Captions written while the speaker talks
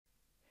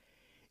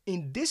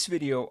In this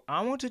video,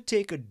 I want to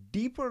take a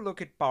deeper look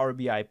at Power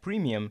BI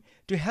Premium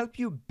to help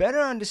you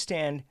better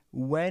understand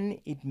when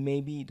it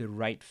may be the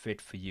right fit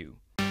for you.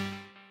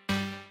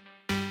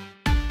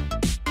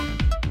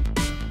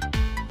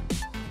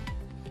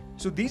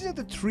 So these are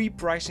the three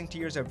pricing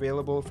tiers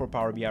available for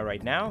Power BI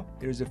right now.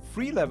 There's a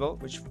free level,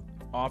 which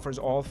offers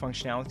all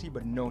functionality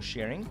but no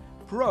sharing.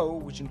 Pro,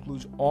 which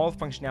includes all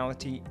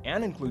functionality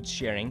and includes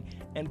sharing,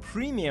 and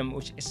Premium,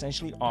 which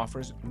essentially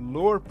offers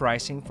lower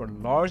pricing for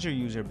larger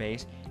user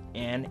base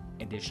and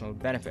additional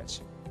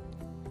benefits.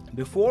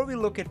 Before we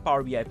look at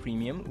Power BI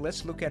Premium,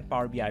 let's look at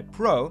Power BI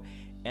Pro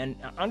and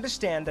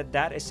understand that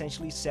that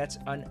essentially sets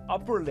an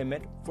upper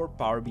limit for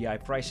Power BI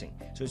pricing.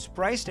 So it's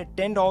priced at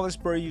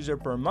 $10 per user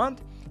per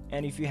month,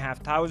 and if you have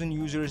 1,000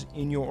 users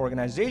in your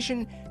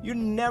organization, you're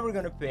never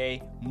going to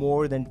pay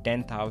more than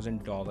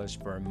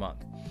 $10,000 per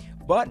month.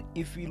 But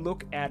if we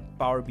look at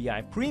Power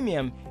BI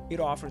Premium, it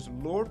offers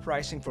lower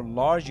pricing for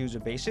large user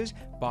bases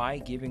by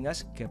giving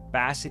us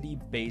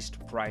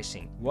capacity-based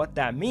pricing. What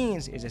that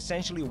means is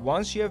essentially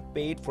once you have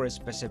paid for a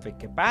specific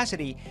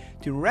capacity,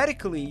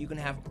 theoretically you can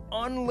have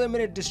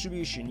unlimited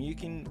distribution. You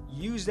can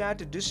use that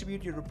to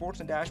distribute your reports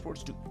and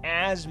dashboards to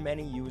as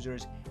many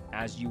users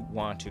as you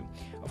want to.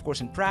 Of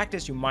course, in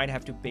practice, you might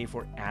have to pay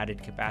for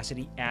added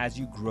capacity as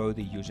you grow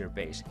the user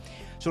base.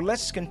 So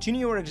let's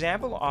continue our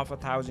example of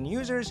 1,000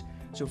 users.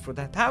 So for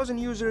the 1,000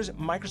 users,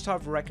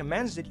 Microsoft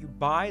recommends that you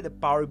buy the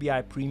Power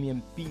BI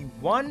Premium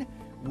P1,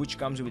 which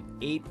comes with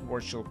 8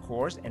 virtual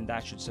cores, and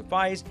that should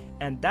suffice.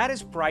 And that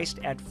is priced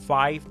at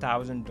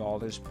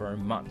 $5,000 per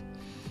month.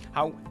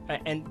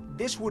 And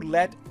this would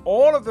let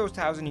all of those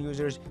 1,000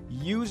 users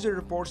use the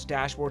reports,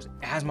 dashboards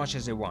as much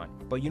as they want.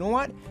 But you know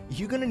what?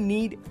 You're going to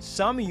need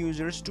some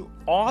users to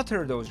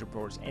author those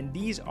reports, and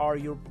these are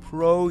your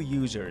pro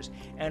users.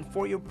 And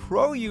for your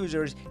pro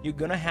users, you're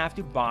going to have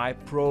to buy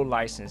pro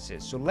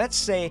licenses. So let's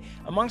say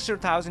amongst your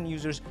 1,000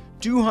 users,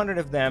 200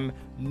 of them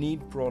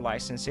need pro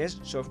licenses.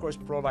 So of course,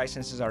 pro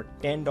licenses are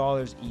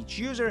 $10 each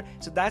user.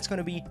 So that's going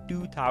to be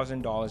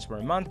 $2,000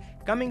 per month,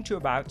 coming to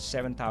about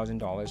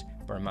 $7,000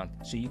 per month.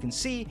 So you can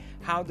see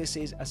how this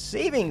is a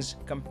savings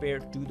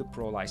compared to the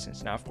pro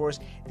license. Now, of course,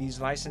 these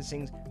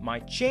licensings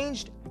might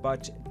change,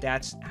 but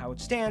that's how it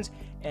stands.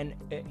 And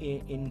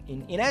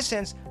in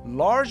essence,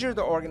 larger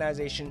the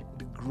organization,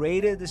 the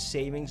greater the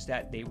savings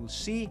that they will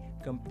see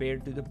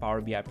compared to the Power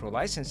BI Pro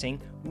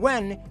licensing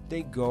when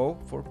they go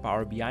for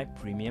Power BI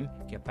Premium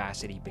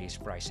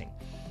capacity-based pricing.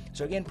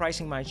 So again,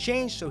 pricing might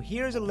change. So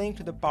here's a link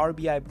to the Power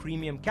BI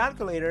Premium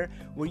calculator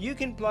where you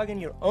can plug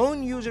in your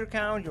own user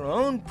count, your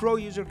own pro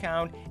user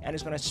count, and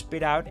it's going to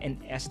spit out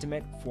an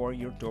estimate for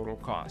your total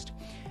cost.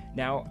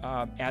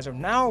 Now, as of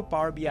now,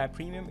 Power BI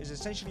Premium is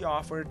essentially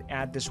offered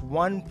at this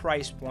one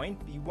price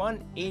point,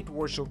 P1, 8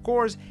 virtual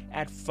cores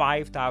at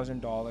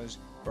 $5,000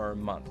 per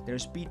month.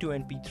 There's P2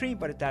 and P3,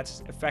 but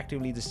that's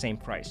effectively the same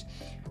price.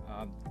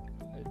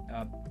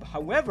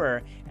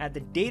 However, at the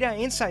Data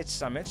Insights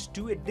Summits,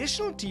 2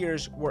 additional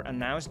tiers were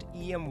announced,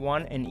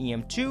 EM1 and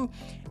EM2,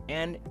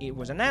 and it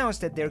was announced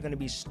that they're going to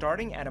be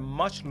starting at a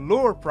much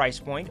lower price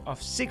point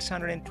of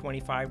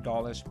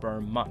 $625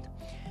 per month.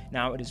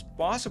 Now, it is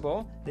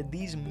possible that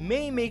these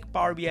may make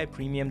Power BI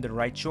Premium the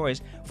right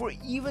choice for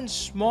even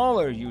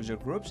smaller user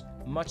groups,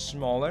 much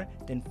smaller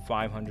than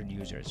 500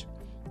 users.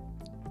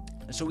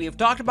 So we have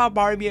talked about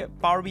Power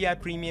BI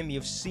Premium.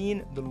 You've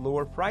seen the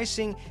lower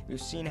pricing.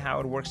 You've seen how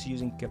it works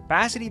using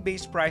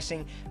capacity-based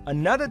pricing.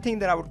 Another thing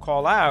that I would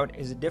call out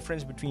is the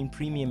difference between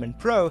Premium and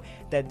Pro,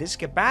 that this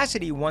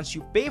capacity, once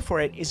you pay for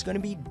it, is going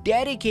to be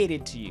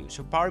dedicated to you.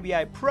 So Power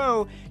BI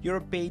Pro, you're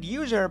a paid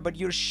user, but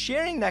you're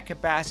sharing that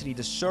capacity,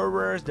 the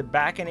servers, the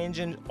backend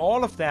engine,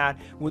 all of that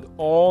with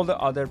all the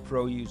other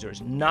Pro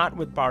users, not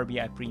with Power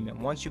BI Premium.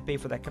 Once you pay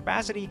for that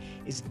capacity,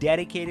 it's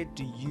dedicated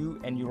to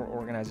you and your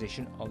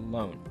organization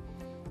alone.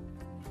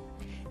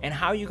 And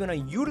how you're going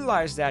to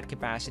utilize that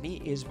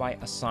capacity is by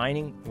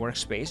assigning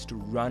workspace to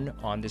run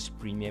on this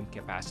premium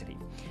capacity.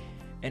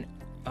 And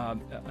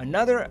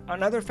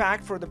another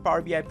fact for the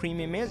Power BI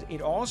Premium is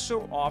it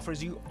also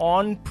offers you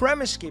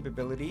on-premise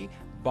capability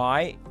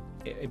by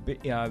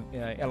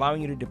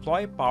allowing you to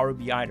deploy Power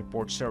BI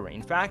Report Server.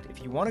 In fact,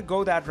 if you want to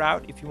go that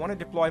route, if you want to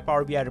deploy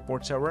Power BI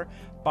Report Server,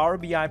 Power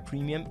BI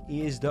Premium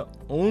is the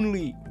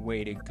only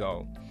way to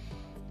go.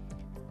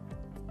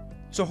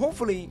 So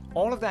hopefully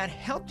all of that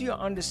helped you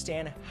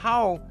understand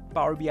how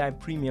Power BI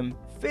Premium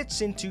fits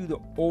into the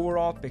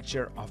overall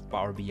picture of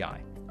Power BI.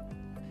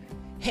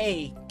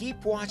 Hey,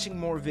 keep watching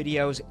more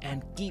videos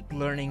and keep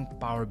learning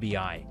Power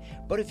BI.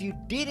 But if you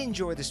did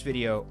enjoy this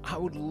video, I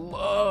would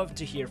love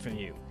to hear from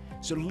you.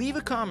 So leave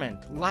a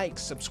comment, like,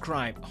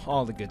 subscribe,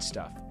 all the good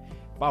stuff.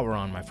 Power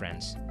on, my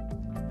friends.